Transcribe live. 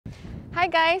Hi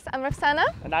guys, I'm Roxana.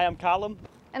 And I am Callum.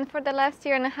 And for the last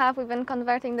year and a half we've been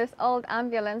converting this old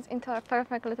ambulance into a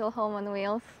perfect little home on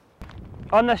wheels.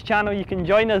 On this channel you can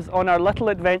join us on our little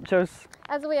adventures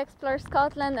as we explore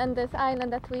Scotland and this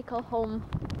island that we call home.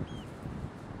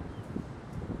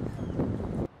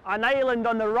 An island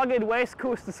on the rugged west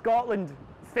coast of Scotland,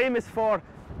 famous for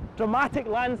dramatic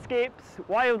landscapes,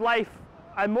 wildlife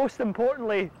and most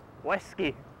importantly,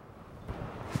 whiskey.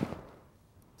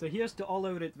 So here's to all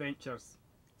our adventures.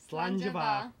 Slàinte.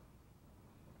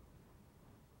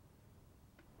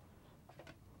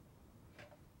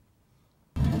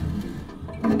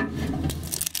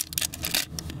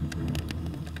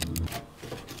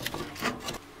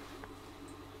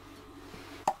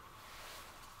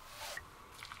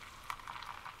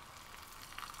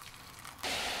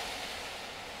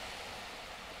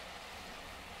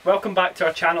 Welcome back to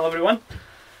our channel, everyone.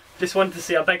 Just wanted to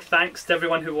say a big thanks to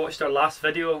everyone who watched our last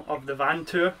video of the van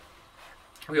tour.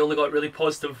 We only got really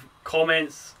positive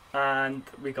comments and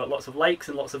we got lots of likes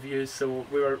and lots of views, so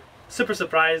we were super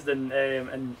surprised and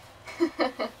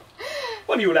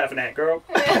what are you laughing at, girl?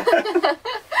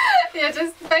 Yeah,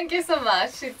 just thank you so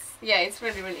much. It's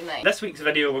really nice. This week's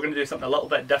video we're going to do something a little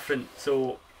bit different.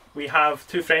 So we have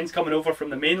two friends coming over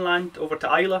from the mainland over to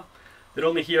Islay. They're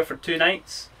only here for 2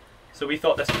 nights. So we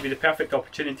thought this would be the perfect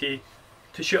opportunity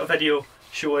to shoot a video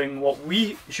showing what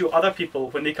we show other people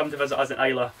when they come to visit us in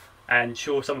Islay and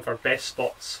show some of our best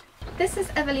spots. This is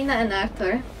Ewelina and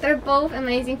Artur. They're both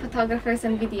amazing photographers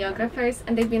and videographers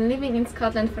and they've been living in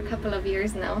Scotland for a couple of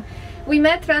years now. We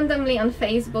met randomly on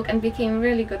Facebook and became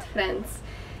really good friends.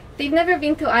 They've never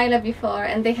been to Islay before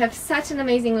and they have such an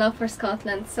amazing love for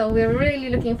Scotland, so we're really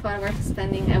looking forward to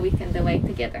spending a weekend away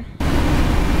together.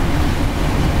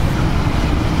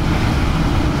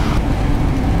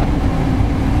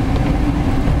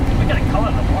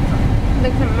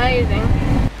 Looks amazing.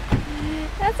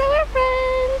 That's our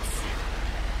friends.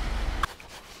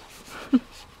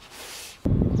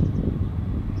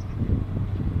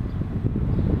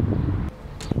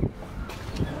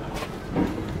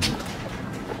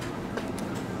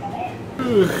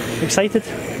 Excited?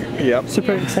 Yeah.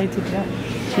 Super excited, yeah.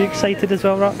 Are you excited as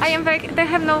well, Rox? I am very... They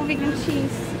have no vegan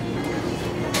cheese.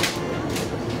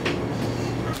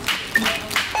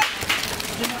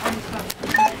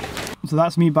 So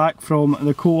that's me back from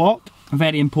the co-op. A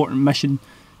very important mission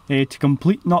to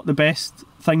complete. Not the best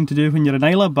thing to do when you're in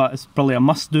Islay, but it's probably a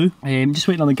must do. Just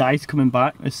waiting on the guys coming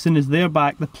back. As soon as they're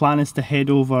back, the plan is to head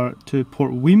over to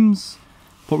Wemyss.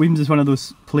 Wemyss is one of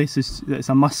those places that's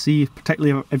a must see,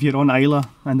 particularly if you're on Islay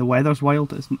and the weather's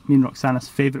wild. It's me and Roxana's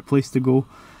favourite place to go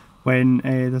when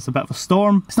there's a bit of a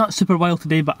storm. It's not super wild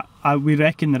today, but we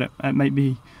reckon that it might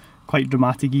be quite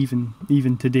dramatic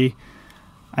even today.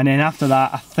 And then after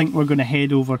that, I think we're going to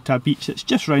head over to a beach that's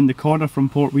just round the corner from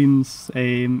Wemyss,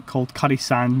 called Currie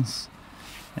Sands.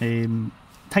 Tiny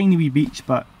wee beach,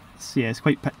 but it's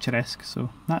quite picturesque, so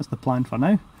that's the plan for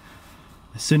now.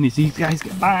 As soon as these guys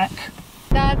get back.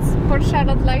 That's Port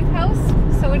Charlotte Lighthouse,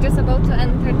 so we're just about to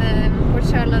enter the Port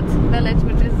Charlotte village,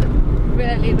 which is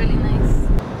really nice.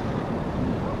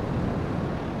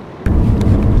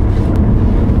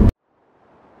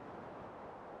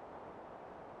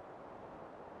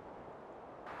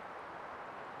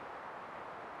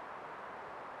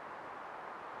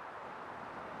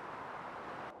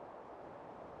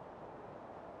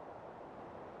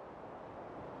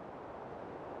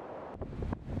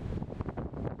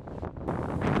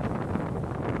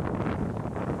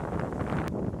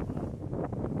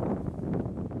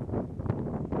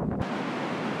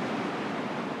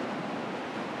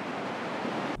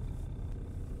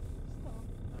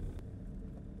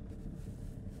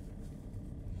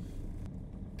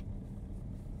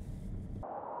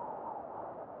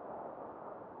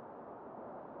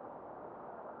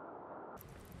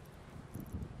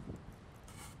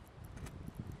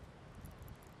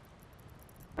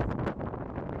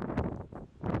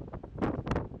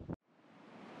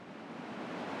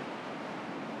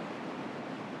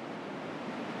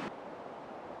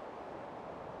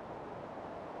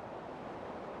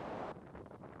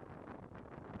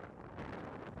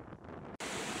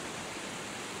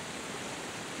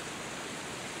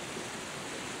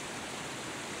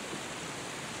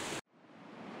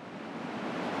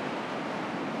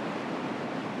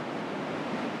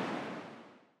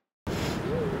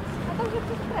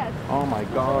 Oh my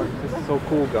god, this is so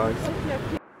cool, guys.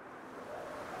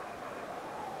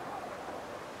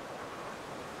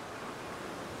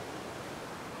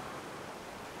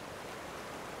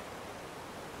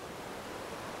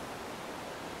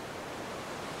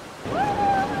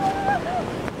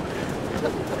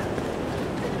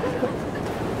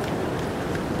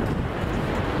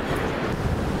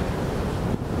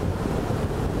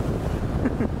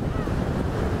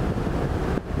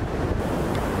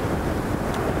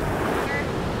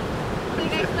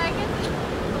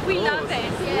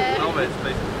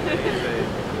 We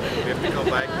have to go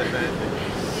back and then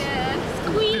Yeah.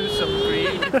 do some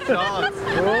creative shots.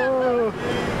 Oh,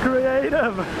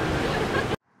 creative!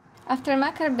 After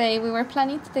Machir Bay, we were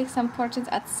planning to take some portraits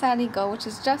at Saligo, which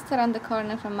is just around the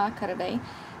corner from Machir Bay.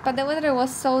 But the weather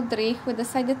was so dreich, we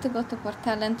decided to go to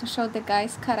Portnahaven to show the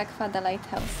guys Carrickfada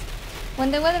lighthouse. When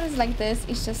the weather is like this,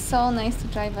 it's just so nice to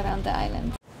drive around the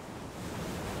island.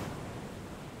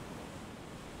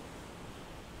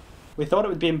 We thought it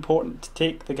would be important to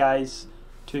take the guys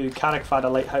to Carrickfada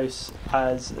Lighthouse,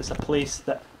 as it's a place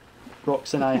that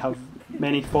Rox and I have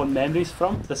many fond memories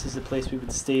from. This is the place we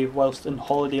would stay whilst on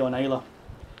holiday on Islay.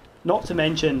 Not to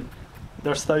mention,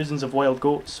 there's thousands of wild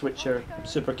goats which are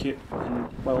super cute and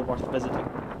well worth visiting.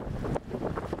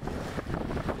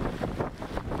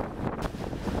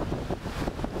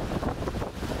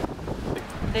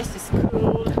 This is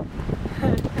cool.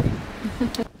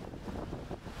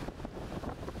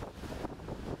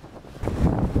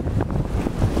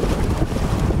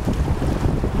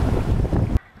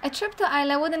 A trip to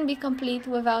Islay wouldn't be complete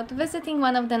without visiting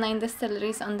one of the 9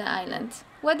 distilleries on the island.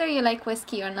 Whether you like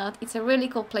whiskey or not, it's a really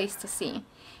cool place to see.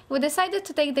 We decided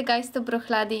to take the guys to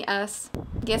Bruichladdich as,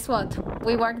 guess what,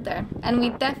 we work there. And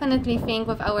we definitely think,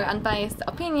 with our unbiased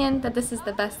opinion, that this is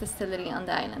the best distillery on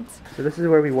the island. So this is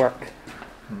where we work.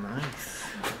 Nice.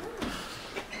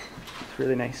 It's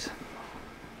really nice.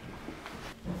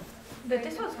 But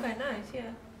this was quite nice,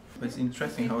 yeah. It's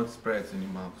interesting how it spreads in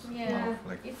your mouth.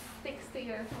 Like, it sticks to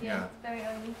your, Yeah. it's very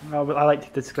oily. I like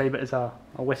to describe it as a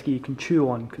whiskey you can chew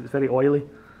on because it's very oily.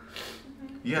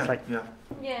 yeah, It's like- yeah.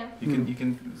 Yeah. You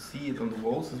can see it on the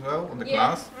walls as well, on the Yeah.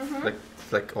 glass. Mhm. Like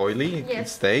it's like oily. It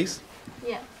Yes. stays.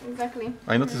 Yeah, exactly.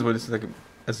 I noticed when it's like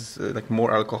as like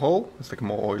more alcohol, it's like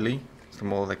more oily. It's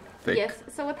more like thick. Yes,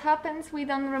 so what happens, we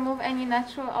don't remove any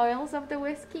natural oils of the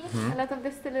whiskey. A lot of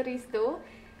distilleries do.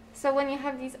 So when you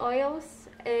have these oils,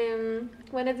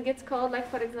 when it gets cold, like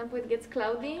for example it gets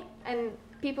cloudy, and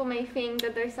people may think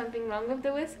that there's something wrong with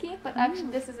the whiskey, but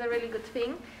actually this is a really good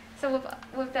thing. So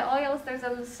with the oils, there's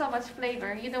so much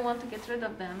flavor. You don't want to get rid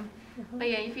of them. But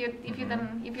yeah, if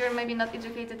you're maybe not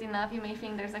educated enough, you may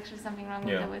think there's actually something wrong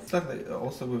with the It's whiskey. like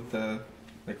also with the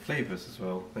like flavors as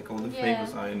well. Like all the Yeah.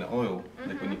 flavors are in the oil.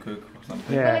 Like when you cook or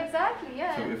something. Yeah. Well, exactly,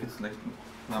 yeah. So if it's like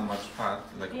not much fat,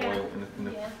 like Yeah. oil in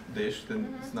a Yeah. dish,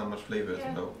 then it's not much flavor as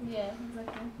well. Yeah,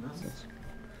 exactly. Nice.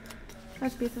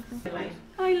 That's beautiful.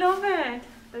 I love it.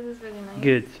 This is really nice.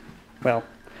 Good. Well,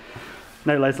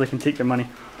 now Leslie can take your money.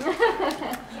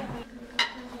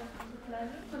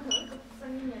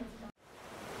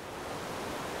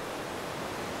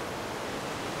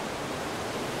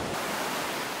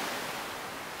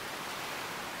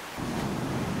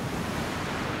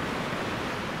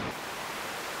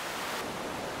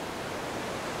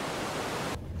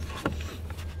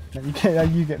 Are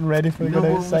you getting ready for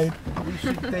going outside? We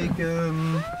should take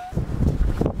Noise.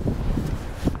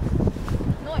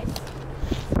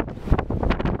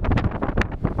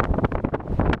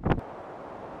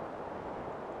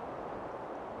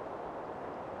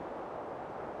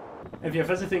 If you're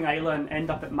visiting Islay and end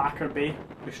up at Machir Bay,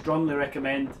 we strongly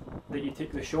recommend that you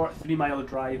take the short 3-mile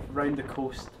drive round the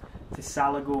coast to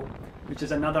Saligo, which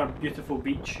is another beautiful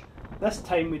beach. This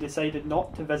time we decided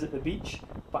not to visit the beach,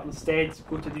 but instead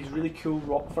go to these really cool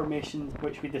rock formations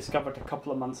which we discovered a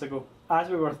couple of months ago. As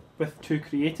we were with 2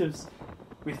 creatives,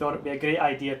 we thought it'd be a great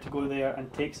idea to go there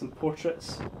and take some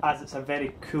portraits, as it's a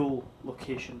very cool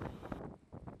location.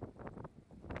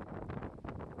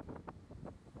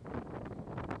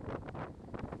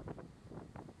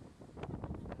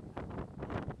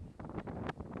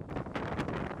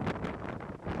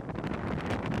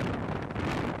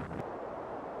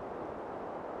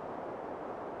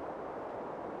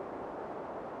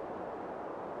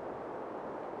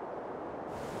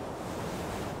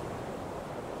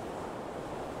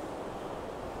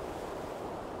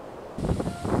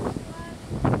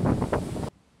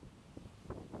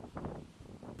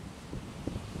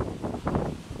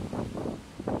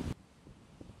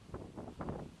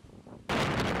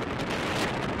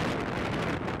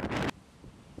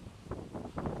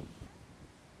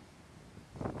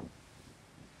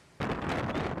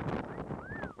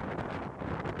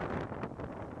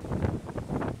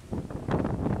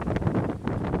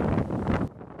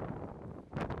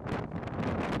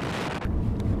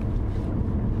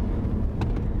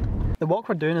 The walk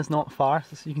we're doing is not far,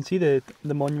 so you can see the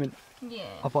monument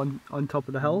up on top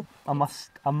of the hill. A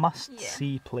must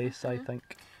see place, I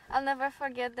think. I'll never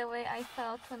forget the way I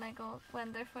felt when I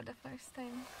went there for the first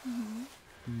time.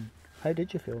 How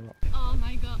did you feel, Rob? Oh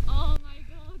my god, oh my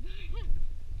god.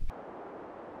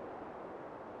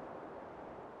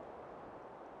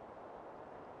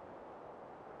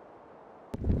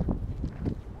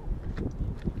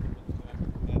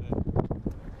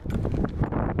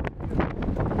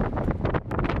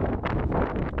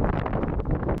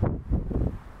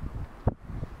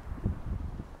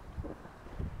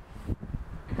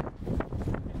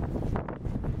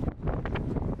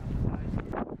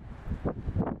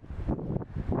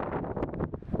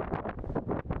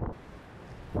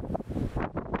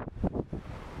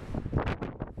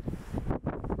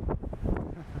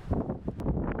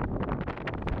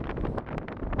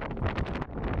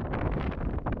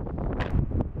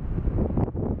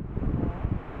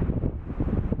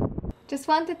 Just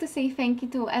wanted to say thank you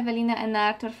to Ewelina and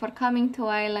Artur for coming to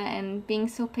Islay and being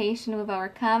so patient with our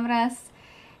cameras.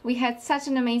 We had such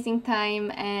an amazing time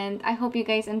and I hope you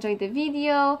guys enjoyed the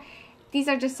video. These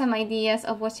are just some ideas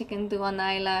of what you can do on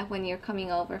Islay when you're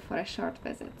coming over for a short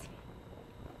visit.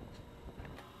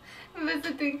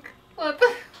 Visiting. What?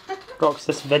 Rox,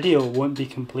 this video won't be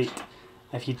complete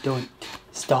if you don't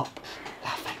stop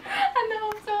laughing. I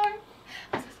know, I'm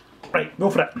sorry. Right, go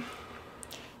for it.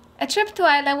 A trip to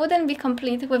Islay wouldn't be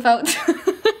complete without...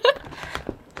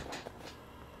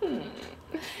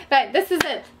 Right, this is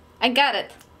it. I got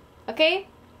it. Okay?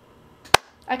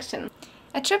 Action.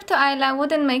 A trip to Islay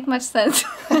wouldn't make much sense.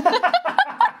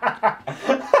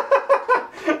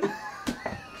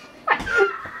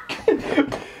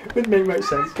 Wouldn't make much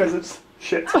sense because it's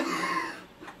shit.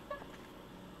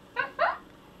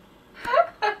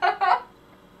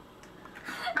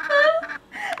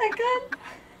 I can't.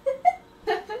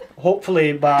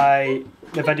 Hopefully by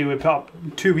the video we put up in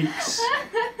 2 weeks,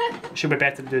 she'll be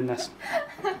better at doing this.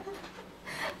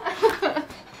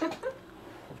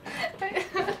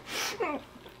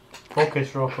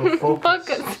 Focus, Rocco, focus.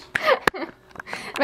 Focus.